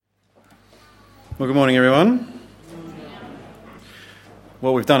Well, good morning, everyone.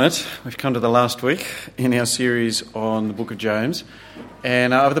 Well, we've done it. We've come to the last week in our series on the book of James.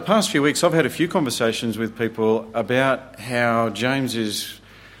 And over the past few weeks, I've had a few conversations with people about how James he's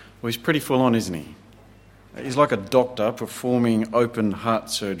pretty full on, isn't he? He's like a doctor performing open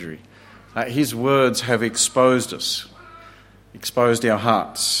heart surgery. His words have exposed us, exposed our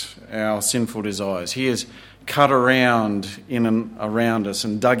hearts, our sinful desires. He has cut around in and around us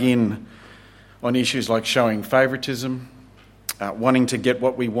and dug in on issues like showing favouritism, wanting to get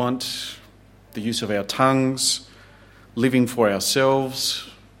what we want, the use of our tongues, living for ourselves,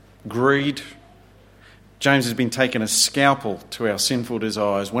 greed. James has been taking a scalpel to our sinful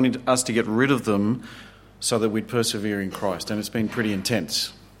desires, wanting us to get rid of them so that we'd persevere in Christ, and it's been pretty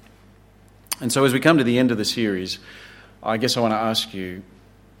intense. And so as we come to the end of the series, I guess I want to ask you,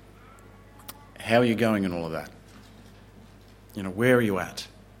 how are you going in all of that? Where are you at?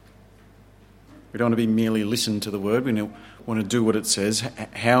 We don't want to be merely listen to the word. We want to do what it says.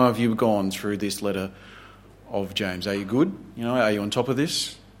 How have you gone through this letter of James? Are you good? Are you on top of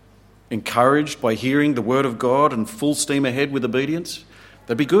this? Encouraged by hearing the word of God and full steam ahead with obedience?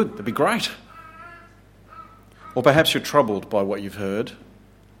 That'd be good. That'd be great. Or perhaps you're troubled by what you've heard,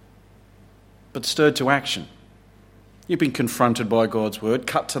 but stirred to action. You've been confronted by God's word,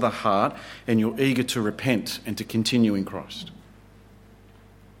 cut to the heart, and you're eager to repent and to continue in Christ.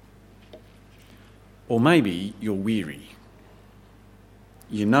 Or maybe you're weary.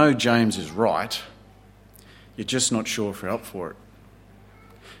 You know James is right. You're just not sure if you're up for it.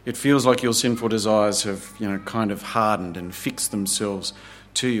 It feels like your sinful desires have, kind of hardened and fixed themselves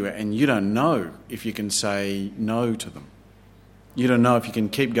to you, and you don't know if you can say no to them. You don't know if you can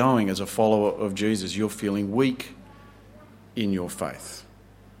keep going as a follower of Jesus. You're feeling weak in your faith.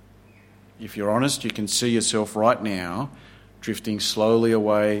 If you're honest, you can see yourself right now drifting slowly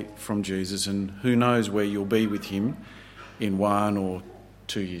away from Jesus, and who knows where you'll be with him in 1 or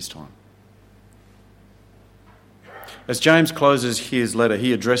 2 years' time. As James closes his letter,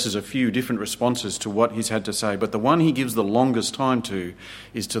 he addresses a few different responses to what he's had to say, but the one he gives the longest time to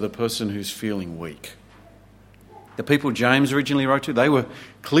is to the person who's feeling weak. The people James originally wrote to, they were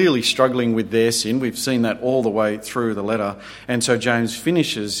clearly struggling with their sin. We've seen that all the way through the letter. And so James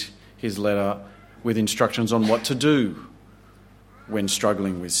finishes his letter with instructions on what to do when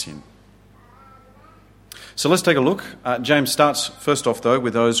struggling with sin. So let's take a look. James starts first off, though,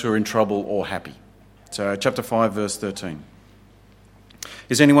 with those who are in trouble or happy. So chapter 5, verse 13.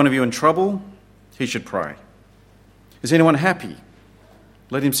 Is any one of you in trouble? He should pray. Is anyone happy?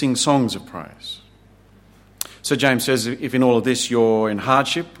 Let him sing songs of praise. So James says, if in all of this you're in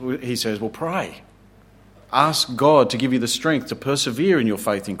hardship, he says, well, pray. Ask God to give you the strength to persevere in your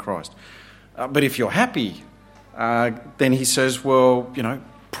faith in Christ. But if you're happy, then he says, well,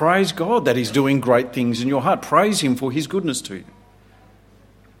 praise God that he's doing great things in your heart. Praise him for his goodness to you.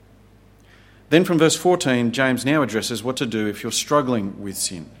 Then from verse 14, James now addresses what to do if you're struggling with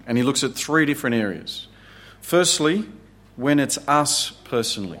sin. And he looks at 3 different areas. Firstly, when it's us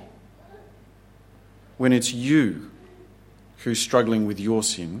personally. When it's you who's struggling with your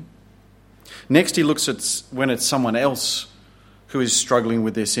sin. Next, he looks at when it's someone else who is struggling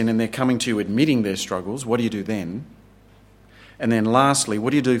with their sin and they're coming to you admitting their struggles. What do you do then? And then lastly, what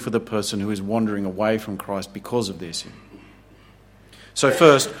do you do for the person who is wandering away from Christ because of their sin? So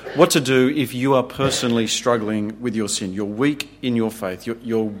first, what to do if you are personally struggling with your sin. You're weak in your faith.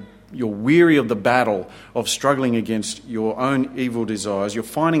 You're weary of the battle of struggling against your own evil desires. You're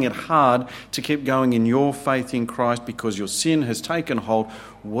finding it hard to keep going in your faith in Christ because your sin has taken hold.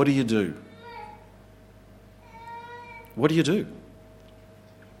 What do you do? What do you do?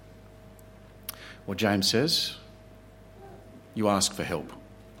 Well, James says, you ask for help.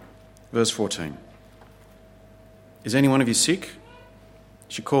 Verse 14. Is any one of you sick?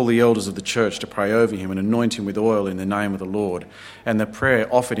 You should call the elders of the church to pray over him and anoint him with oil in the name of the Lord. And the prayer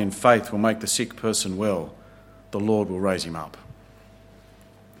offered in faith will make the sick person well. The Lord will raise him up.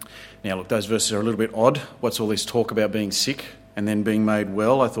 Now, look, those verses are a little bit odd. What's all this talk about being sick and then being made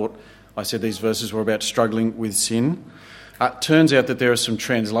well? I said these verses were about struggling with sin. It turns out that there are some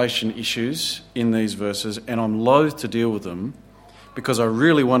translation issues in these verses, and I'm loath to deal with them because I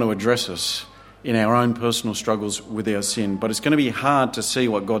really want to address us in our own personal struggles with our sin. But it's going to be hard to see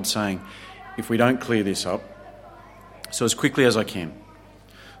what God's saying if we don't clear this up. So as quickly as I can.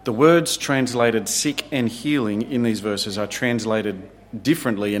 The words translated sick and healing in these verses are translated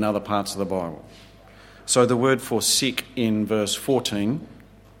differently in other parts of the Bible. So the word for sick in verse 14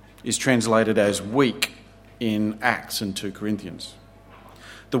 is translated as weak in Acts and 2 Corinthians.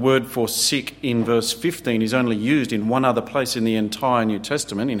 The word for sick in verse 15 is only used in one other place in the entire New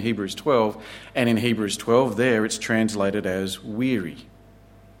Testament, in Hebrews 12, and in Hebrews 12 there it's translated as weary.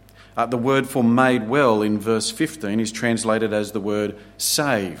 The word for made well in verse 15 is translated as the word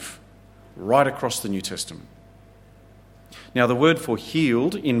save, right across the New Testament. Now, the word for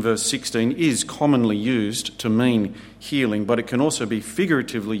healed in verse 16 is commonly used to mean healing, but it can also be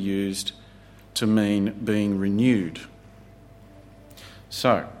figuratively used to mean being renewed.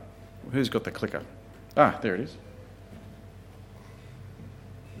 So, who's got the clicker? There it is.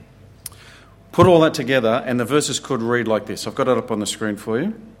 Put all that together and the verses could read like this. I've got it up on the screen for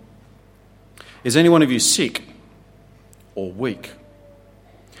you. Is any one of you sick or weak?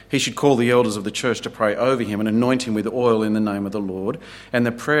 He should call the elders of the church to pray over him and anoint him with oil in the name of the Lord, and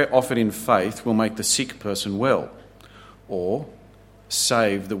the prayer offered in faith will make the sick person well, or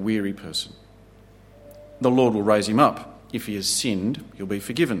save the weary person. The Lord will raise him up. If he has sinned, he'll be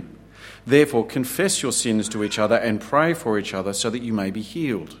forgiven. Therefore, confess your sins to each other and pray for each other so that you may be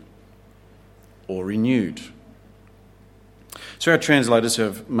healed or renewed. So our translators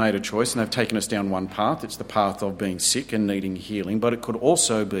have made a choice and they've taken us down one path. It's the path of being sick and needing healing, but it could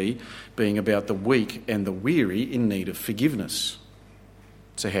also be being about the weak and the weary in need of forgiveness.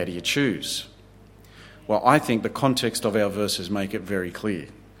 So how do you choose? Well, I think the context of our verses make it very clear.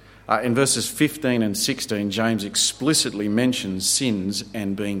 In verses 15 and 16, James explicitly mentions sins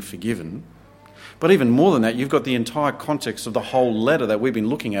and being forgiven. But even more than that, you've got the entire context of the whole letter that we've been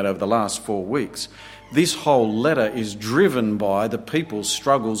looking at over the last 4 weeks. This whole letter is driven by the people's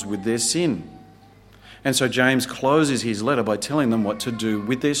struggles with their sin. And so James closes his letter by telling them what to do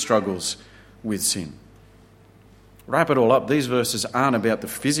with their struggles with sin. Wrap it all up, these verses aren't about the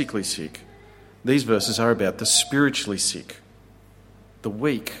physically sick. These verses are about the spiritually sick, the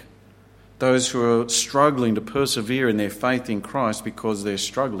weak, those who are struggling to persevere in their faith in Christ because they're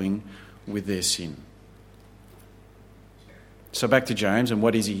struggling with their sin. So back to James, and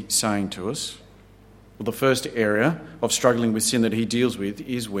what is he saying to us? Well, the first area of struggling with sin that he deals with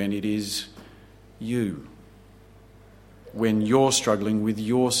is when it is you. When you're struggling with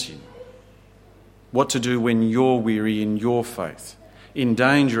your sin. What to do when you're weary in your faith, in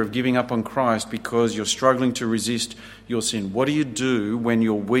danger of giving up on Christ because you're struggling to resist your sin. What do you do when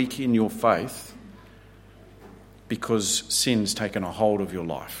you're weak in your faith because sin's taken a hold of your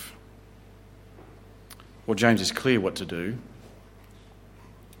life? Well, James is clear what to do.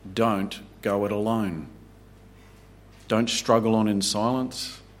 Don't go it alone. Don't struggle on in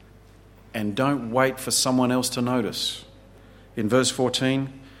silence, and don't wait for someone else to notice. In verse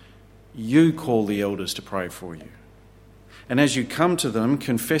 14, you call the elders to pray for you. And as you come to them,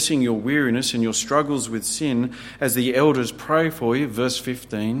 confessing your weariness and your struggles with sin, as the elders pray for you, verse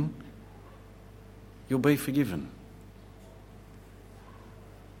 15, you'll be forgiven.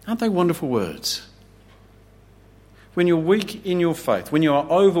 Aren't they wonderful words? When you're weak in your faith, when you are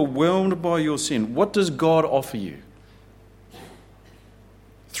overwhelmed by your sin, what does God offer you?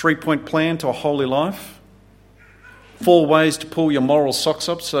 3-point plan to a holy life? 4 ways to pull your moral socks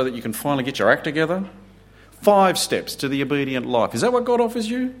up so that you can finally get your act together? 5 steps to the obedient life. Is that what God offers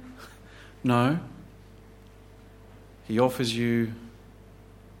you? No. He offers you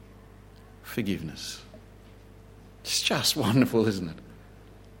forgiveness. It's just wonderful, isn't it?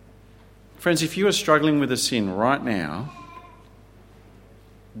 Friends, if you are struggling with a sin right now,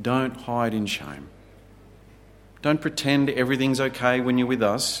 don't hide in shame. Don't pretend everything's okay when you're with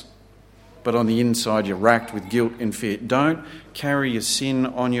us, but on the inside you're racked with guilt and fear. Don't carry your sin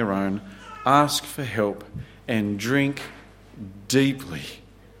on your own. Ask for help and drink deeply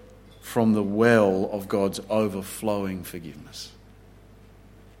from the well of God's overflowing forgiveness.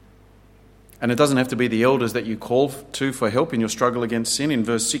 And it doesn't have to be the elders that you call to for help in your struggle against sin. In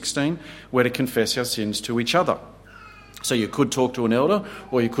verse 16, we're to confess our sins to each other. So you could talk to an elder,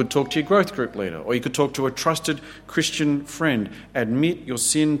 or you could talk to your growth group leader, or you could talk to a trusted Christian friend. Admit your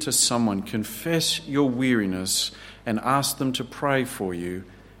sin to someone, confess your weariness, and ask them to pray for you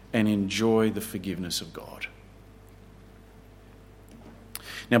and enjoy the forgiveness of God.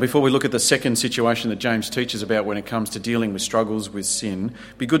 Now, before we look at the second situation that James teaches about when it comes to dealing with struggles with sin,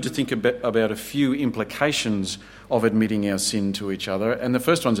 it'd be good to think about a few implications of admitting our sin to each other. And the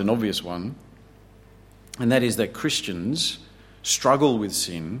first one's an obvious one, and that is that Christians struggle with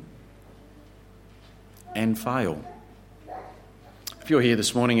sin and fail. If you're here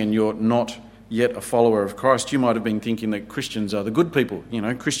this morning and you're not yet a follower of Christ, you might have been thinking that Christians are the good people. You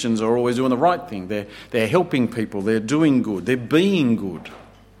know, Christians are always doing the right thing. They're helping people. They're doing good. They're being good.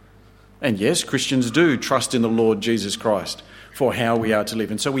 And yes, Christians do trust in the Lord Jesus Christ for how we are to live.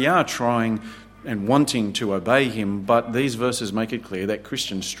 And so we are trying and wanting to obey him, but these verses make it clear that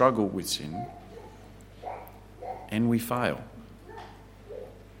Christians struggle with sin and we fail.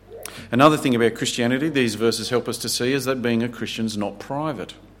 Another thing about Christianity these verses help us to see is that being a Christian is not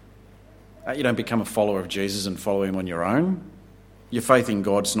private. You don't become a follower of Jesus and follow him on your own. Your faith in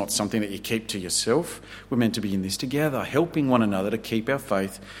God's not something that you keep to yourself. We're meant to be in this together, helping one another to keep our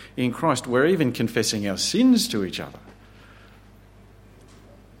faith in Christ. We're even confessing our sins to each other.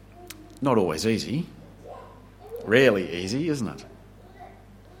 Not always easy. Rarely easy, isn't it?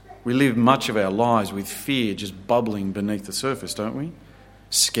 We live much of our lives with fear just bubbling beneath the surface, don't we?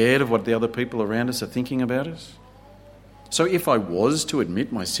 Scared of what the other people around us are thinking about us. So if I was to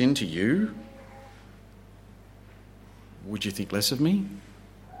admit my sin to you, would you think less of me?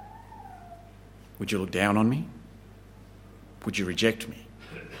 Would you look down on me? Would you reject me?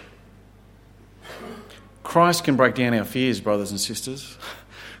 Christ can break down our fears, brothers and sisters.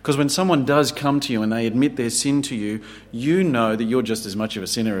 Because when someone does come to you and they admit their sin to you, you know that you're just as much of a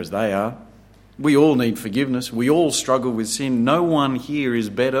sinner as they are. We all need forgiveness. We all struggle with sin. No one here is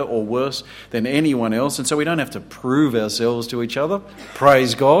better or worse than anyone else. And so we don't have to prove ourselves to each other.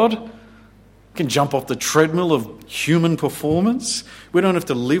 Praise God. We can jump off the treadmill of human performance. We don't have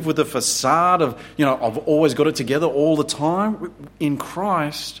to live with a facade of, I've always got it together all the time. In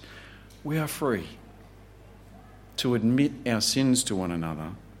Christ, we are free to admit our sins to one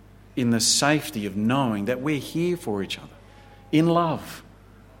another in the safety of knowing that we're here for each other, in love,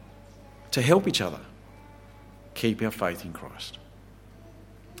 to help each other keep our faith in Christ.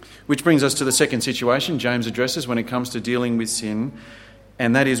 Which brings us to the second situation James addresses when it comes to dealing with sin,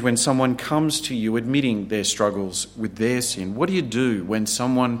 and that is when someone comes to you admitting their struggles with their sin. What do you do when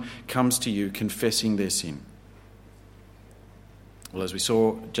someone comes to you confessing their sin? Well, as we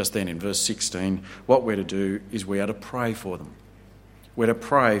saw just then in verse 16, what we're to do is we are to pray for them. We're to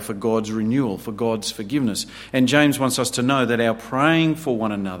pray for God's renewal, for God's forgiveness. And James wants us to know that our praying for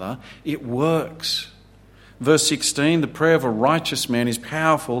one another, it works. Verse 16, the prayer of a righteous man is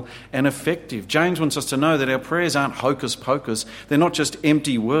powerful and effective. James wants us to know that our prayers aren't hocus pocus. They're not just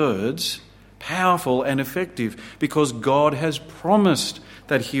empty words, powerful and effective, because God has promised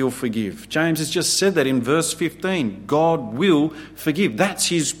that he'll forgive. James has just said that in verse 15. God will forgive. That's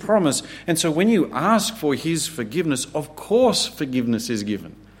his promise. And so when you ask for his forgiveness, of course forgiveness is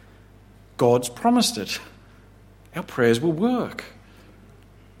given. God's promised it. Our prayers will work.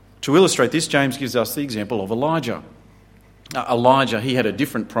 To illustrate this, James gives us the example of Elijah. Elijah, he had a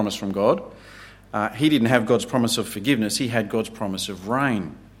different promise from God. He didn't have God's promise of forgiveness. He had God's promise of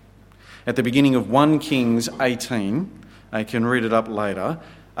rain. At the beginning of 1 Kings 18, I can read it up later,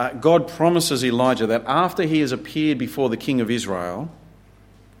 God promises Elijah that after he has appeared before the king of Israel,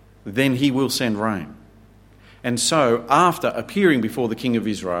 then he will send rain. And so, after appearing before the king of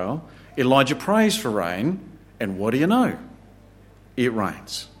Israel, Elijah prays for rain, and what do you know? It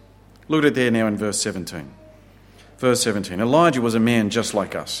rains. Look at it there now in verse 17. Verse 17, Elijah was a man just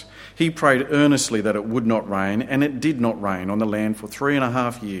like us. He prayed earnestly that it would not rain, and it did not rain on the land for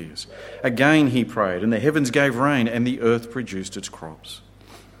 3.5 years. Again he prayed, and the heavens gave rain, and the earth produced its crops.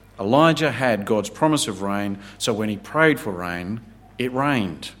 Elijah had God's promise of rain, so when he prayed for rain, it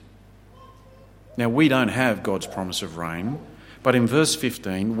rained. Now we don't have God's promise of rain, but in verse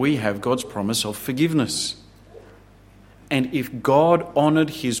 15 we have God's promise of forgiveness. And if God honoured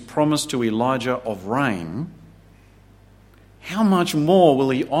his promise to Elijah of rain, how much more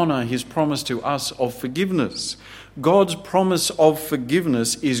will he honour his promise to us of forgiveness? God's promise of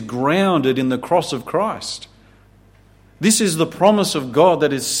forgiveness is grounded in the cross of Christ. This is the promise of God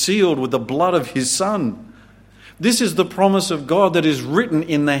that is sealed with the blood of his Son. This is the promise of God that is written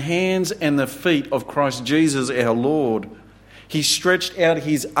in the hands and the feet of Christ Jesus our Lord. He stretched out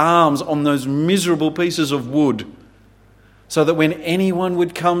his arms on those miserable pieces of wood, so that when anyone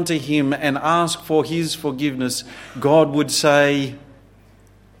would come to him and ask for his forgiveness, God would say,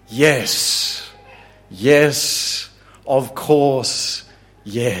 yes, yes, of course,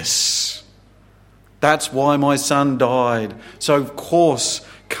 yes. That's why my son died. So of course,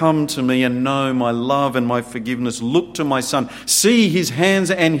 come to me and know my love and my forgiveness. Look to my son, see his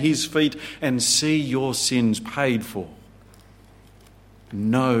hands and his feet, and see your sins paid for.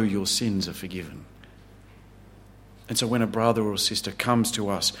 Know your sins are forgiven. And so when a brother or sister comes to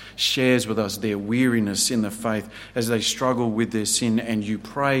us, shares with us their weariness in the faith as they struggle with their sin, and you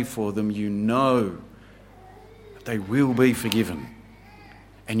pray for them, you know that they will be forgiven.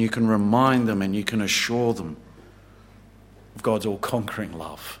 And you can remind them and you can assure them of God's all-conquering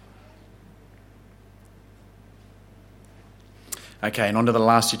love. Okay, and on to the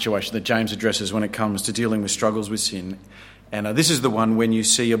last situation that James addresses when it comes to dealing with struggles with sin, And this is the one when you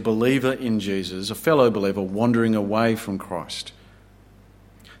see a believer in Jesus, a fellow believer, wandering away from Christ.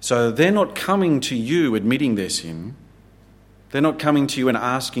 So they're not coming to you admitting their sin. They're not coming to you and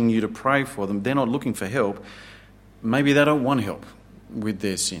asking you to pray for them. They're not looking for help. Maybe they don't want help with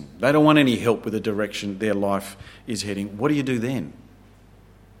their sin. They don't want any help with the direction their life is heading. What do you do then?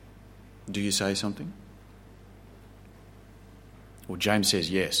 Do you say something? Well, James says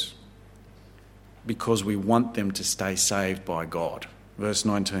yes, because we want them to stay saved by God. Verse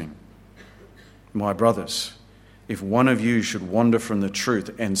 19, my brothers, if one of you should wander from the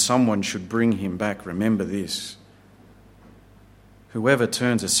truth and someone should bring him back, remember this. Whoever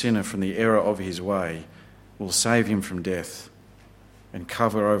turns a sinner from the error of his way will save him from death and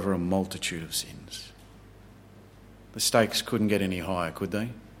cover over a multitude of sins. The stakes couldn't get any higher, could they?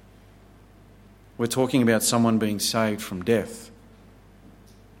 We're talking about someone being saved from death.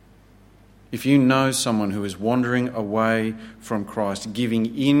 If you know someone who is wandering away from Christ,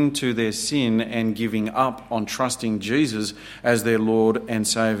 giving in to their sin and giving up on trusting Jesus as their Lord and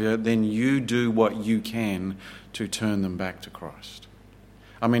Saviour, then you do what you can to turn them back to Christ.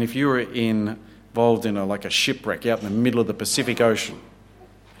 I mean, if you were involved in a shipwreck out in the middle of the Pacific Ocean,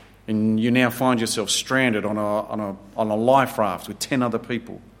 and you now find yourself stranded on a life raft with 10 other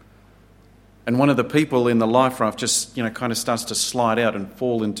people, and one of the people in the life raft just, kind of starts to slide out and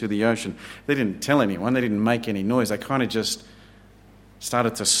fall into the ocean. They didn't tell anyone. They didn't make any noise. They kind of just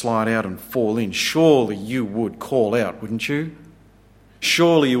started to slide out and fall in. Surely you would call out, wouldn't you?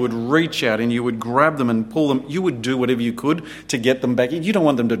 Surely you would reach out and you would grab them and pull them. You would do whatever you could to get them back in. You don't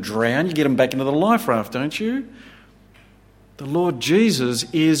want them to drown. You get them back into the life raft, don't you? The Lord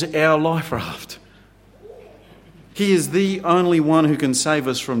Jesus is our life raft. He is the only one who can save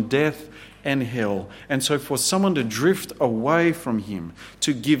us from death and hell. And so for someone to drift away from him,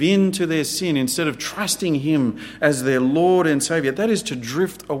 to give in to their sin instead of trusting him as their Lord and Saviour, that is to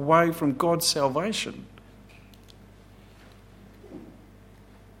drift away from God's salvation.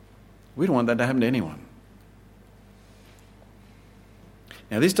 We don't want that to happen to anyone.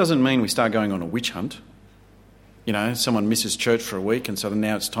 Now, this doesn't mean we start going on a witch hunt. Someone misses church for a week and so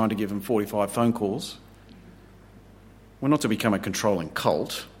now it's time to give them 45 phone calls. We're not to become a controlling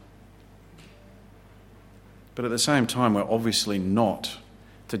cult. But at the same time, we're obviously not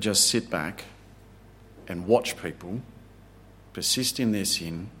to just sit back and watch people persist in their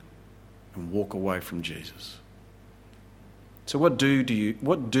sin and walk away from Jesus. So what do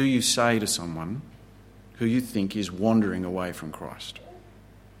you say to someone who you think is wandering away from Christ?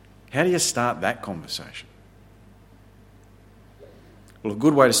 How do you start that conversation? Well, a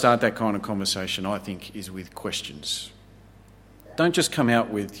good way to start that kind of conversation, I think, is with questions. Don't just come out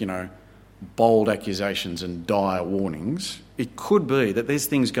with, bold accusations and dire warnings. It could be that there's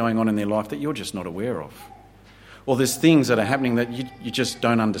things going on in their life that you're just not aware of. Or there's things that are happening that you just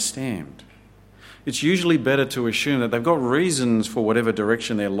don't understand. It's usually better to assume that they've got reasons for whatever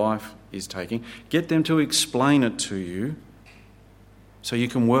direction their life is taking. Get them to explain it to you so you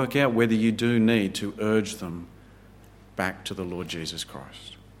can work out whether you do need to urge them back to the Lord Jesus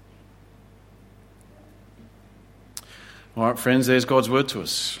Christ. All right, friends, there's God's word to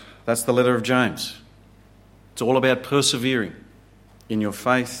us. That's the letter of James. It's all about persevering in your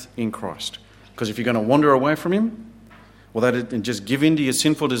faith in Christ. Because if you're going to wander away from him, and just give in to your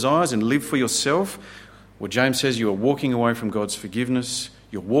sinful desires and live for yourself, well, James says you are walking away from God's forgiveness,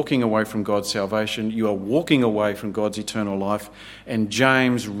 you're walking away from God's salvation, you are walking away from God's eternal life, and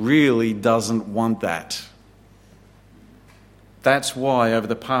James really doesn't want that. That's why over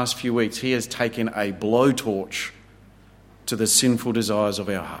the past few weeks he has taken a blowtorch to the sinful desires of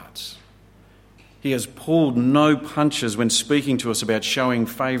our hearts. He has pulled no punches when speaking to us about showing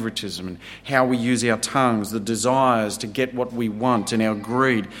favouritism and how we use our tongues, the desires to get what we want and our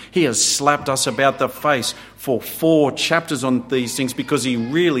greed. He has slapped us about the face for 4 chapters on these things because he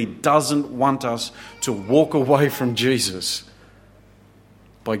really doesn't want us to walk away from Jesus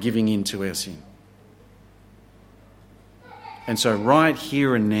by giving in to our sin. And so right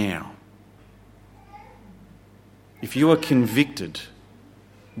here and now, if you are convicted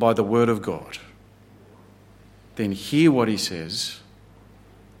by the word of God, then hear what he says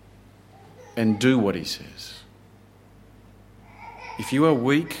and do what he says. If you are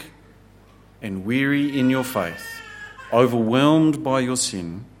weak and weary in your faith, overwhelmed by your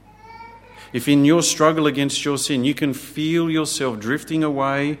sin, if in your struggle against your sin you can feel yourself drifting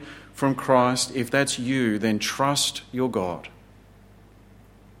away from Christ, if that's you, then trust your God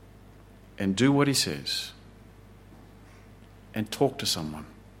and do what he says. And talk to someone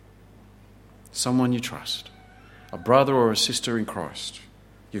you trust, a brother or a sister in Christ,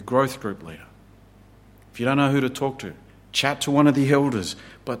 your growth group leader. If you don't know who to talk to, Chat to one of the elders,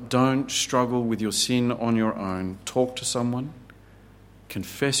 but don't struggle with your sin on your own. Talk to someone,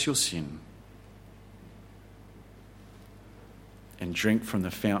 confess your sin, and drink from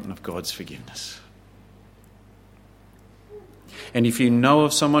the fountain of God's forgiveness. And if you know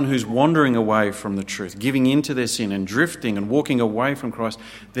of someone who's wandering away from the truth, giving into their sin and drifting and walking away from Christ,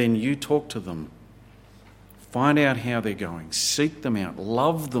 then you talk to them. Find out how they're going. Seek them out.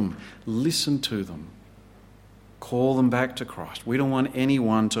 Love them. Listen to them. Call them back to Christ. We don't want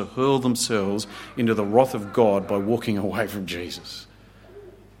anyone to hurl themselves into the wrath of God by walking away from Jesus.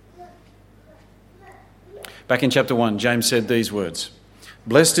 Back in chapter 1, James said these words,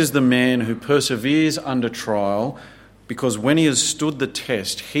 "Blessed is the man who perseveres under trial, because when he has stood the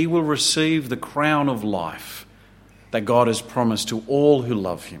test, he will receive the crown of life that God has promised to all who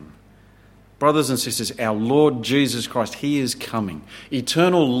love him." Brothers and sisters, our Lord Jesus Christ, he is coming.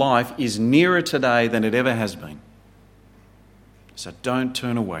 Eternal life is nearer today than it ever has been. So don't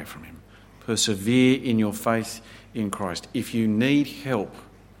turn away from him. Persevere in your faith in Christ. If you need help,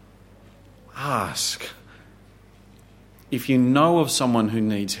 ask. If you know of someone who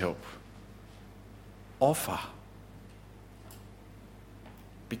needs help, offer.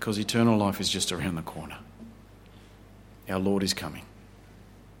 Because eternal life is just around the corner. Our Lord is coming.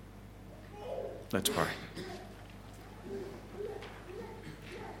 Let's pray.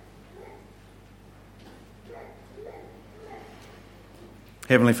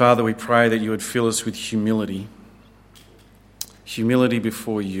 Heavenly Father, we pray that you would fill us with humility. Humility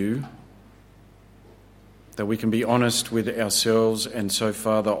before you. That we can be honest with ourselves and so,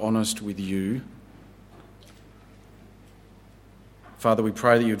 Father, honest with you. Father, we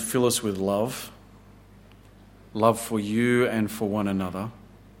pray that you would fill us with love. Love for you and for one another.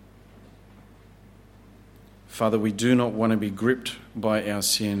 Father, we do not want to be gripped by our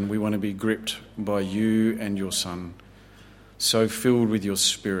sin. We want to be gripped by you and your Son, so filled with your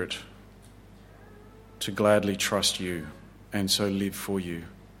Spirit to gladly trust you and so live for you.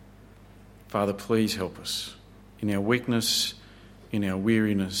 Father, please help us in our weakness, in our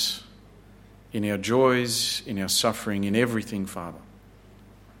weariness, in our joys, in our suffering, in everything, Father.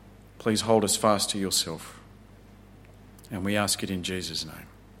 Please hold us fast to yourself. And we ask it in Jesus' name.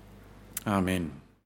 Amen.